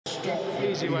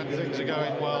Easy when things are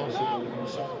going well.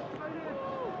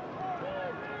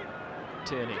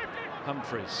 Tierney,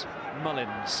 Humphreys,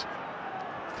 Mullins.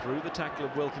 Through the tackle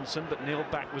of Wilkinson, but Neil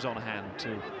Back was on hand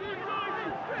to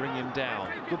bring him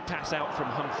down. Good pass out from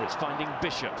Humphreys, finding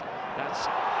Bishop. That's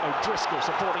O'Driscoll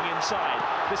supporting inside.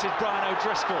 This is Brian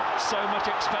O'Driscoll, so much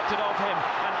expected of him,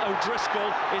 and O'Driscoll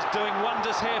is doing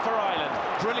wonders here for Ireland.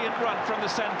 Brilliant run from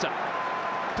the centre.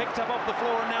 Picked up off the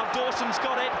floor, and now Dawson's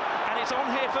got it, and it's on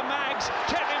here for Maggs.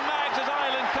 Kevin Maggs as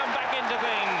Ireland come back into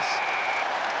things.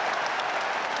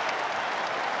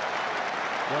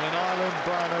 Well, in Ireland,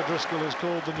 Brian O'Driscoll is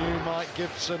called the new Mike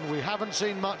Gibson. We haven't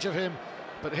seen much of him,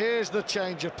 but here's the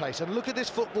change of pace. And look at this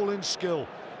footballing skill.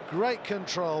 Great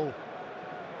control,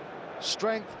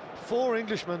 strength. 4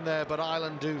 Englishmen there, but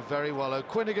Ireland do very well.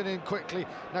 O'Quinnigan in quickly.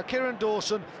 Now, Kieran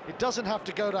Dawson, it doesn't have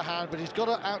to go to hand, but he's got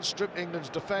to outstrip England's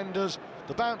defenders.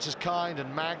 The bounce is kind,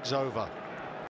 and Maggs over.